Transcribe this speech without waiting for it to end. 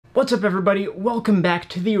What's up, everybody? Welcome back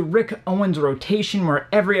to the Rick Owens rotation, where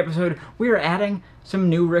every episode we are adding some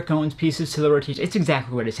new Rick Owens pieces to the rotation. It's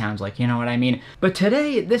exactly what it sounds like, you know what I mean? But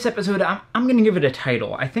today, this episode, I'm gonna give it a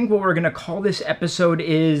title. I think what we're gonna call this episode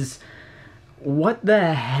is, what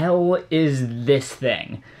the hell is this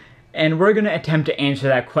thing? And we're gonna attempt to answer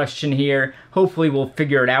that question here. Hopefully we'll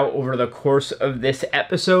figure it out over the course of this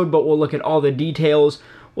episode, but we'll look at all the details,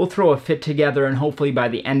 we'll throw a fit together, and hopefully by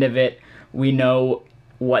the end of it, we know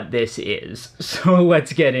what this is. So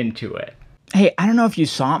let's get into it. Hey, I don't know if you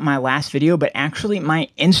saw my last video, but actually my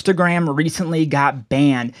Instagram recently got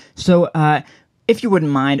banned. So if you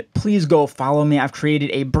wouldn't mind, please go follow me. I've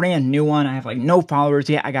created a brand new one. I have like no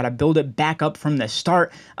followers yet. I gotta build it back up from the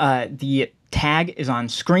start. The tag is on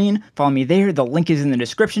screen. Follow me there. The link is in the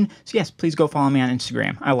description. So yes, please go follow me on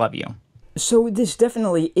Instagram. I love you. So this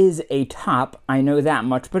definitely is a top, I know that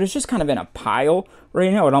much, but it's just kind of in a pile right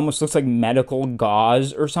now. It almost looks like medical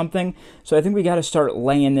gauze or something. So I think we got to start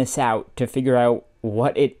laying this out to figure out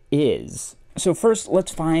what it is. So first,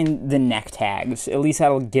 let's find the neck tags. At least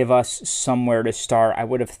that'll give us somewhere to start. I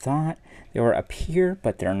would have thought they were up here,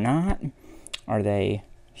 but they're not. Are they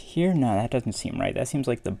here? No, that doesn't seem right. That seems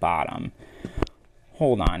like the bottom.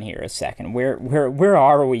 Hold on here a second. Where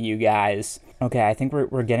are we, you guys? Okay, I think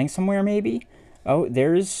we're getting somewhere, maybe? Oh,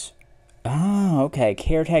 there's... Oh, okay.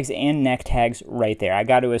 Care tags and neck tags right there. I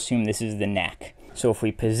got to assume this is the neck. So if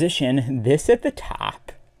we position this at the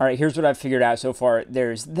top... All right, here's what I've figured out so far.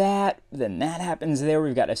 There's that, then that happens there.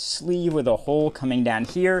 We've got a sleeve with a hole coming down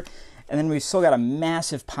here. And then we've still got a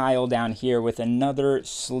massive pile down here with another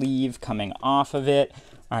sleeve coming off of it.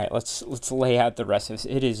 All right, let's lay out the rest of this.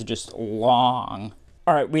 It is just long.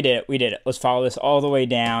 All right, we did it. Let's follow this all the way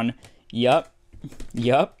down. Yup,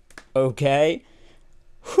 okay.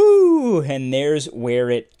 Whew, and there's where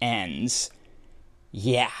it ends.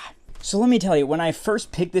 Yeah. So let me tell you, when I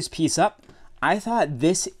first picked this piece up, I thought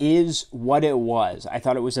this is what it was. I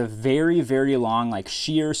thought it was a very, very long, like,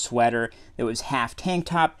 sheer sweater that was half tank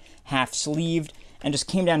top, half sleeved, and just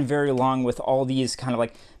came down very long with all these kind of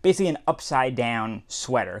like, basically an upside down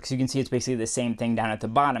sweater, because you can see it's basically the same thing down at the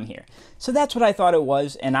bottom here. So that's what I thought it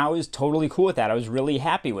was, and I was totally cool with that. I was really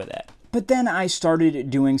happy with it. But then I started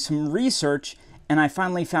doing some research, and I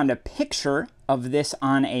finally found a picture of this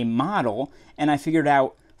on a model, and I figured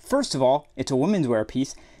out, first of all, it's a women's wear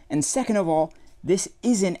piece, and second of all, this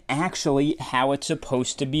isn't actually how it's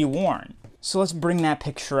supposed to be worn. So let's bring that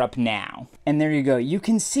picture up now. And there you go. You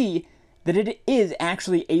can see that it is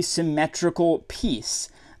actually a symmetrical piece,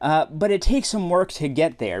 but it takes some work to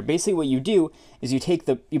get there. Basically what you do is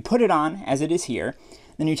you put it on as it is here,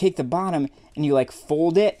 then you take the bottom and you like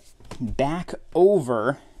fold it back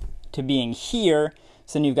over to being here.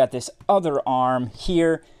 So then you've got this other arm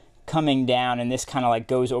here coming down, and this kind of like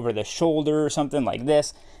goes over the shoulder or something like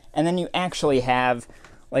this. And then you actually have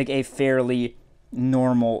like a fairly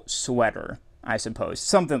normal sweater, I suppose.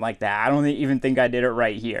 Something like that. I don't even think I did it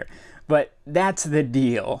right here. But that's the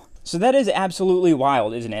deal. So that is absolutely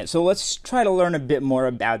wild, isn't it? So let's try to learn a bit more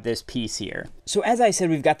about this piece here. So as I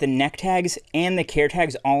said, we've got the neck tags and the care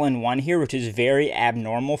tags all in one here, which is very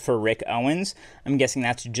abnormal for Rick Owens. I'm guessing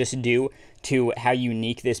that's just due to how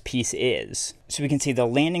unique this piece is. So we can see the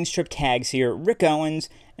landing strip tags here, Rick Owens,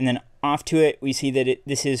 and then off to it, we see that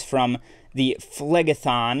this is from the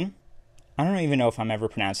Phlegethon. I don't even know if I'm ever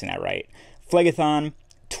pronouncing that right. Phlegethon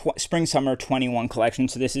Spring-Summer 21 collection,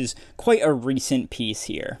 so this is quite a recent piece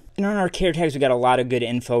here. And on our care tags, we've got a lot of good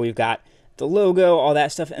info. We've got the logo, all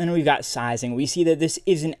that stuff, and then we've got sizing. We see that this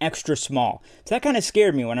is an extra small. So that kind of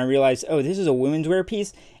scared me when I realized, oh, this is a women's wear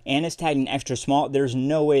piece, and it's tagged in extra small. There's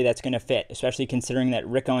no way that's going to fit, especially considering that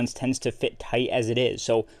Rick Owens tends to fit tight as it is,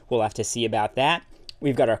 so we'll have to see about that.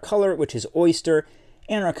 We've got our color, which is oyster,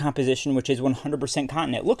 and our composition, which is 100%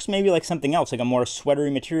 cotton. It looks maybe like something else, like a more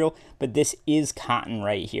sweatery material, but this is cotton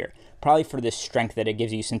right here, probably for the strength that it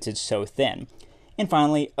gives you since it's so thin. And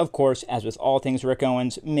finally, of course, as with all things Rick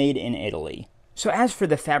Owens, made in Italy. So as for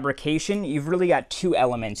the fabrication, you've really got two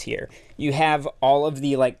elements here. You have all of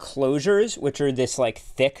the like closures, which are this like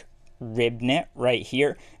thick rib knit right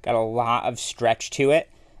here. Got a lot of stretch to it.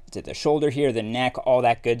 It's at the shoulder here, the neck, all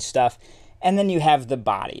that good stuff. And then you have the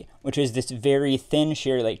body, which is this very thin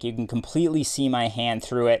sheer, like you can completely see my hand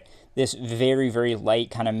through it, this very, very light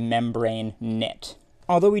kind of membrane knit.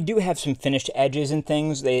 Although we do have some finished edges and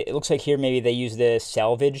things, it looks like here maybe they use the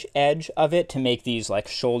selvage edge of it to make these like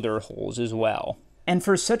shoulder holes as well. And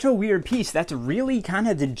for such a weird piece, that's really kind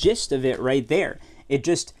of the gist of it right there. It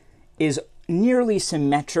just is nearly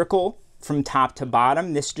symmetrical from top to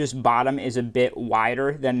bottom. This just bottom is a bit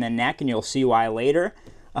wider than the neck, and you'll see why later.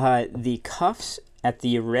 The cuffs at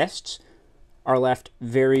the wrists are left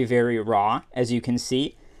very, very raw, as you can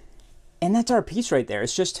see. And that's our piece right there.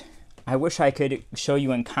 It's just, I wish I could show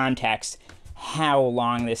you in context how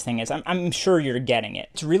long this thing is. I'm sure you're getting it.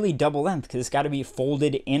 It's really double length because it's got to be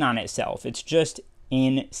folded in on itself. It's just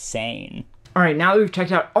insane. All right, now that we've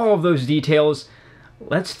checked out all of those details,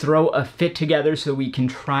 let's throw a fit together so we can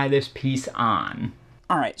try this piece on.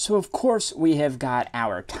 All right, so of course we have got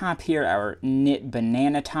our top here, our knit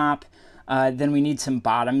banana top. Then we need some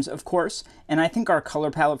bottoms, of course. And I think our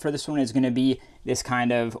color palette for this one is going to be this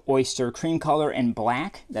kind of oyster cream color and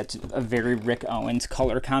black. That's a very Rick Owens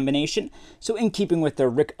color combination. So in keeping with the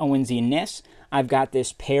Rick Owensiness, I've got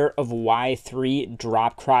this pair of Y3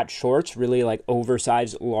 drop crotch shorts, really like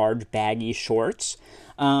oversized, large, baggy shorts.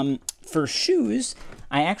 For shoes,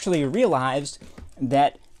 I actually realized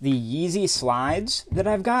that the Yeezy slides that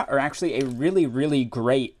I've got are actually a really, really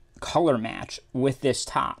great color match with this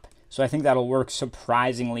top. So I think that'll work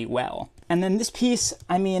surprisingly well. And then this piece,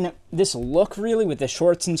 I mean, this look really with the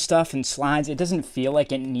shorts and stuff and slides, it doesn't feel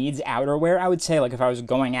like it needs outerwear. I would say like if I was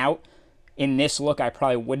going out in this look, I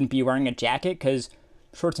probably wouldn't be wearing a jacket because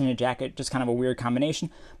shorts and a jacket, just kind of a weird combination.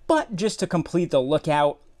 But just to complete the look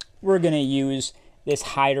out, we're gonna use this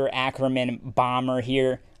Hyder Ackerman bomber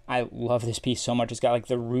here. I love this piece so much. It's got like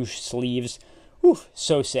the ruche sleeves. Whew,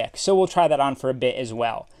 so sick. So we'll try that on for a bit as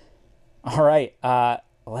well. All right,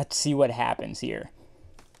 let's see what happens here.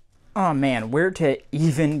 Oh man, where to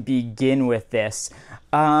even begin with this?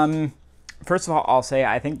 First of all, I'll say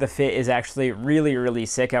I think the fit is actually really, really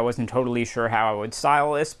sick. I wasn't totally sure how I would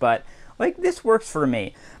style this, but like this works for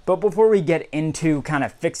me. But before we get into kind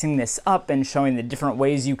of fixing this up and showing the different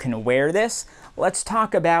ways you can wear this, let's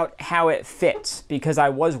talk about how it fits, because I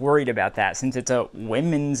was worried about that since it's a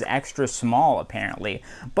women's extra small apparently.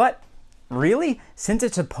 But really, since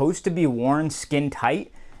it's supposed to be worn skin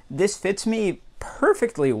tight, this fits me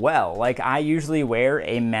perfectly well. Like I usually wear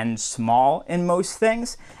a men's small in most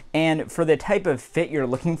things, and for the type of fit you're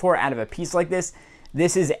looking for out of a piece like this,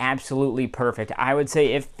 this is absolutely perfect. I would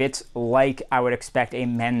say it fits like I would expect a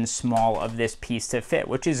men's small of this piece to fit,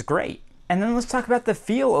 which is great. And then let's talk about the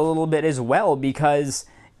feel a little bit as well, because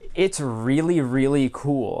it's really, really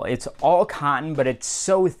cool. It's all cotton, but it's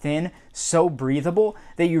so thin, so breathable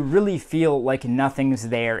that you really feel like nothing's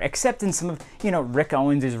there, except in some of, you know, Rick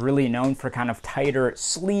Owens is really known for kind of tighter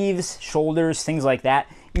sleeves, shoulders, things like that.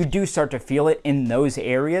 You do start to feel it in those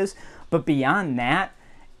areas, but beyond that,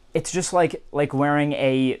 it's just like wearing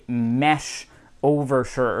a mesh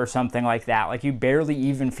overshirt or something like that. Like you barely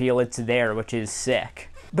even feel it's there, which is sick.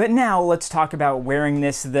 But now let's talk about wearing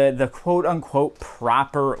this the quote-unquote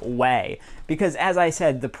proper way. Because as I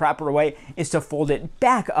said, the proper way is to fold it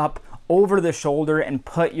back up over the shoulder and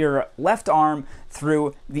put your left arm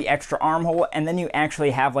through the extra armhole, and then you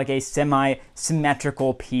actually have like a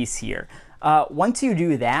semi-symmetrical piece here. Once you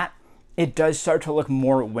do that, it does start to look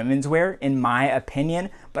more women's wear, in my opinion,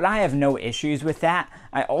 but I have no issues with that.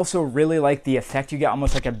 I also really like the effect. You get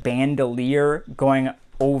almost like a bandolier going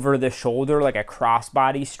over the shoulder, like a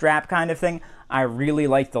crossbody strap kind of thing. I really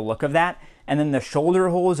like the look of that. And then the shoulder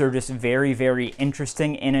holes are just very, very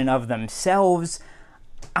interesting in and of themselves.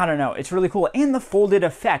 I don't know, it's really cool. And the folded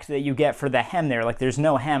effect that you get for the hem there, like there's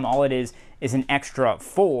no hem, all it is an extra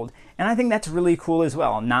fold. And I think that's really cool as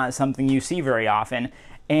well, not something you see very often.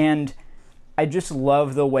 And I just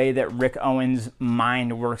love the way that Rick Owens'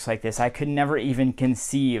 mind works like this. I could never even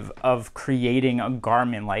conceive of creating a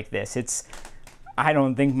garment like this. I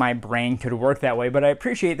don't think my brain could work that way, but I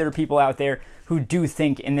appreciate there are people out there who do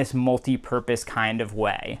think in this multi-purpose kind of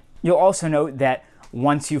way. You'll also note that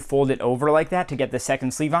once you fold it over like that to get the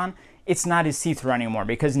second sleeve on, it's not as see-through anymore,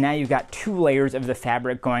 because now you've got 2 layers of the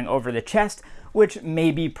fabric going over the chest, which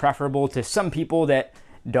may be preferable to some people that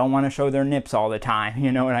don't want to show their nips all the time,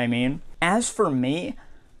 you know what I mean? As for me,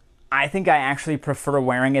 I think I actually prefer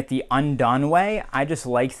wearing it the undone way. I just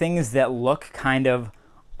like things that look kind of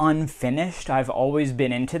unfinished. I've always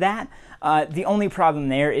been into that. The only problem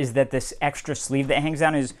there is that this extra sleeve that hangs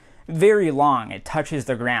down is very long. It touches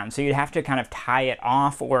the ground, so you'd have to kind of tie it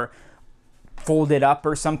off or fold it up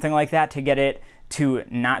or something like that to get it to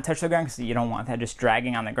not touch the ground, because you don't want that just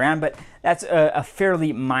dragging on the ground. But that's a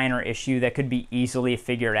fairly minor issue that could be easily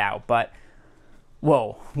figured out. But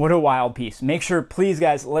whoa, what a wild piece. Make sure, please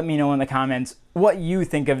guys, let me know in the comments what you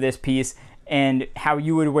think of this piece and how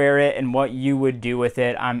you would wear it and what you would do with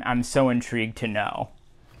it. I'm so intrigued to know.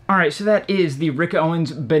 All right, so that is the Rick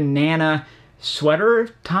Owens banana sweater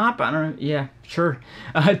top. I don't know, yeah, sure.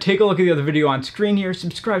 Take a look at the other video on screen here,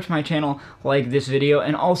 subscribe to my channel, like this video,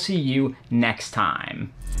 and I'll see you next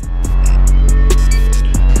time.